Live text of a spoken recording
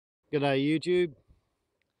G'day YouTube,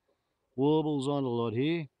 Warbles on a lot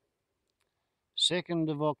here. 2nd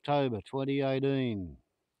of October 2018,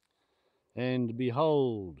 and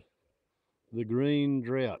behold the green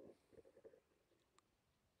drought.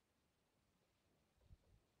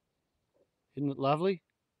 Isn't it lovely?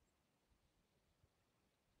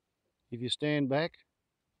 If you stand back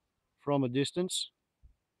from a distance,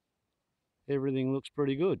 everything looks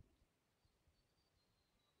pretty good.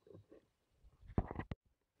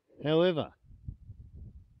 However,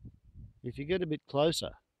 if you get a bit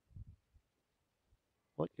closer,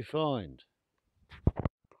 what you find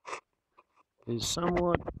is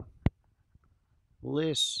somewhat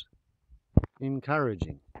less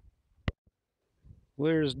encouraging.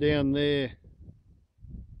 Whereas down there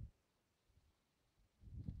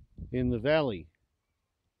in the valley,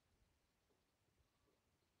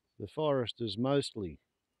 the forest is mostly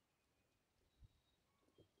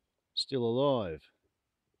still alive.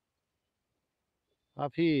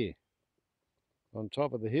 Up here on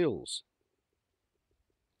top of the hills,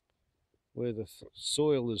 where the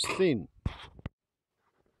soil is thin,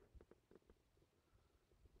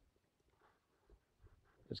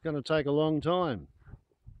 it's going to take a long time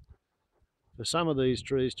for some of these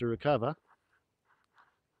trees to recover,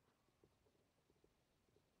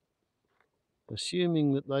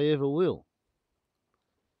 assuming that they ever will.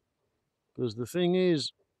 Because the thing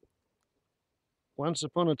is, once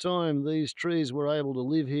upon a time these trees were able to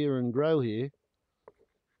live here and grow here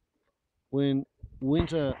when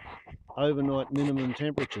winter overnight minimum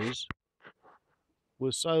temperatures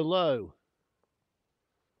were so low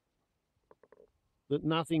that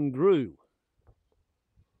nothing grew.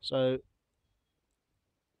 So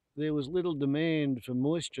there was little demand for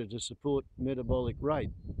moisture to support metabolic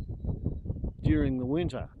rate during the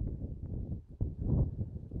winter.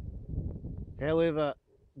 However,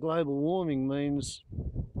 global warming means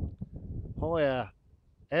higher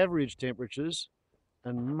average temperatures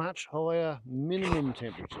and much higher minimum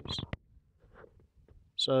temperatures.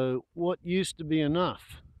 So what used to be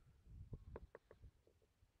enough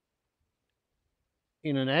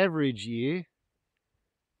in an average year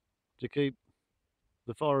to keep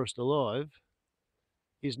the forest alive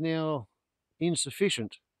is now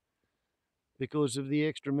insufficient because of the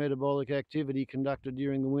extra metabolic activity conducted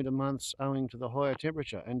during the winter months owing to the higher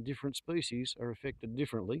temperature, and different species are affected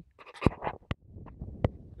differently,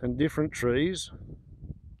 and different trees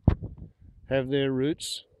have their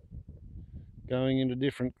roots going into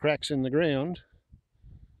different cracks in the ground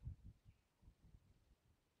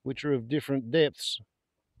which are of different depths,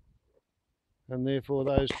 and therefore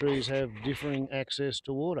those trees have differing access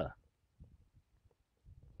to water.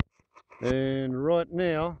 And right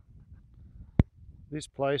now this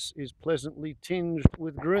place is pleasantly tinged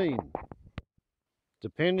with green,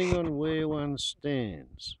 depending on where one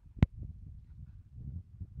stands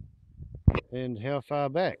and how far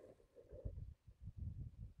back.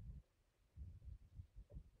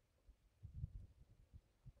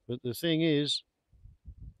 But the thing is,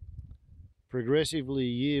 progressively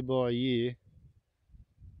year by year,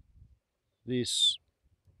 this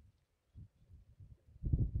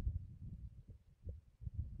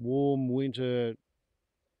warm winter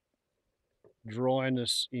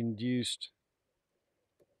dryness induced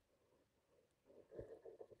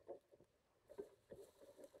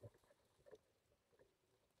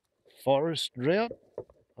forest drought,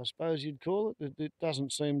 I suppose you'd call it. It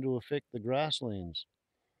doesn't seem to affect the grasslands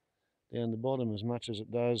down the bottom as much as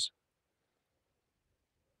it does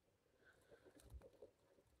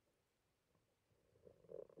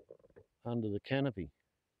under the canopy.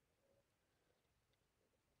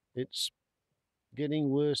 It's getting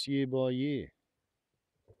worse year by year.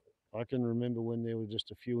 I can remember when there were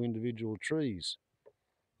just a few individual trees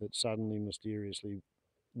that suddenly mysteriously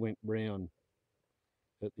went brown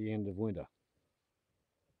at the end of winter.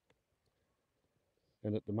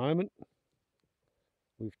 And at the moment,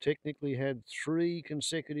 we've technically had 3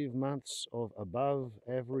 consecutive months of above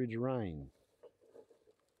average rain.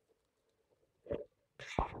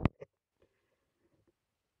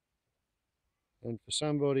 And for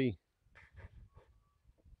somebody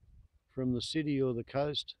from the city or the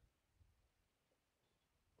coast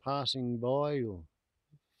passing by or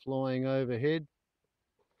flying overhead,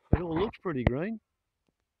 it all looks pretty green.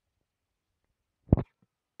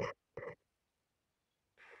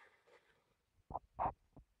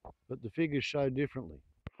 But the figures show differently.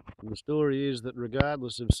 And the story is that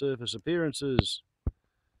regardless of surface appearances,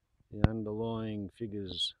 the underlying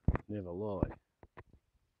figures never lie.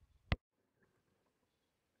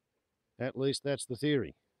 At least that's the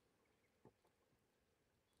theory.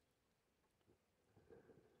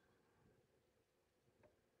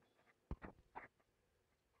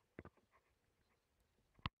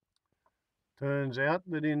 Turns out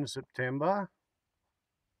that in September,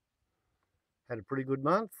 had a pretty good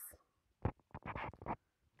month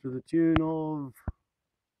to the tune of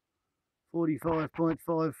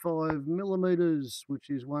 45.55 millimetres,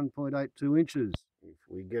 which is 1.82 inches. If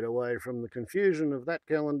we get away from the confusion of that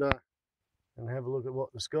calendar and have a look at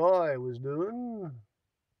what the sky was doing,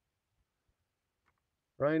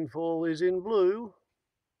 rainfall is in blue.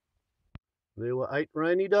 There were 8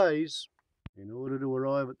 rainy days in order to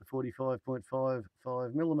arrive at the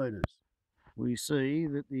 45.55 millimetres. We see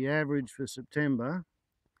that the average for September,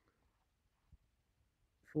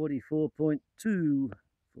 44.2,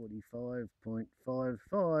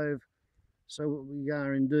 45.55, so we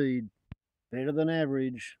are indeed better than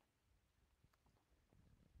average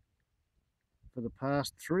for the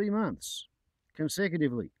past 3 months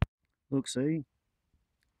consecutively. Look, see,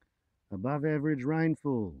 above average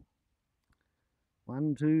rainfall,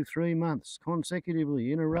 1, 2, 3 months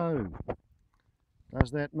consecutively in a row.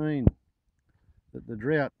 Does that mean that the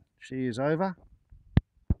drought, she is over,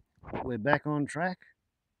 that we're back on track,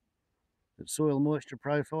 that soil moisture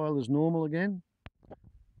profile is normal again?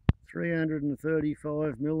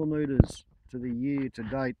 335 millimetres to the year to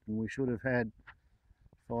date, and we should have had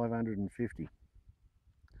 550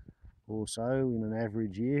 or so in an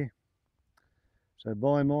average year. So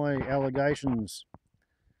by my allegations,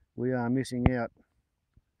 we are missing out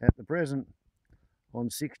at the present on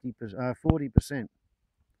 40%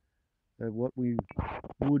 of what we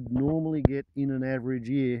would normally get in an average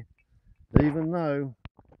year, even though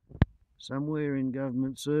somewhere in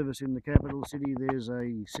government service in the capital city there's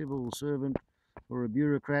a civil servant or a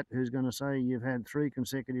bureaucrat who's going to say you've had 3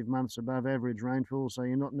 consecutive months above average rainfall, so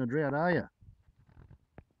you're not in a drought, are you?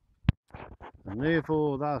 And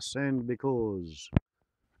therefore, thus and because,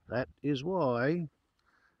 that is why,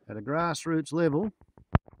 at a grassroots level,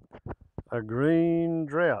 a green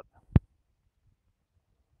drought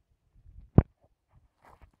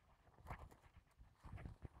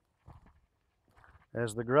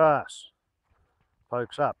as the grass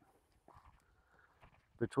pokes up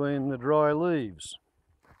between the dry leaves,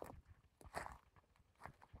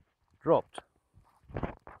 dropped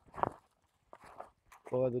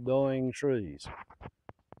by the dying trees.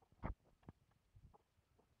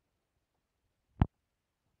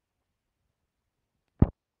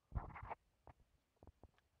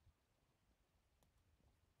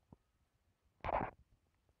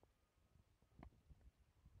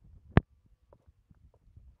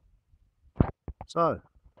 So,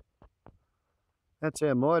 that's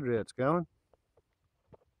how my drought's going.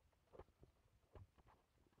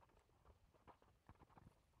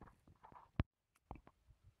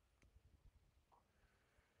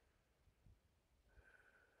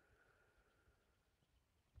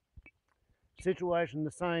 Situation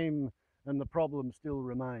the same, and the problem still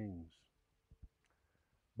remains.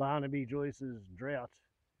 Barnaby Joyce's drought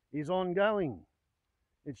is ongoing.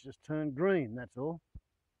 It's just turned green, that's all.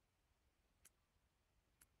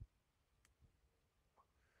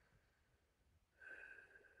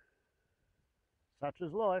 Such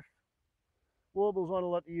is life. Warbles on a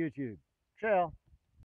lot to YouTube. Ciao.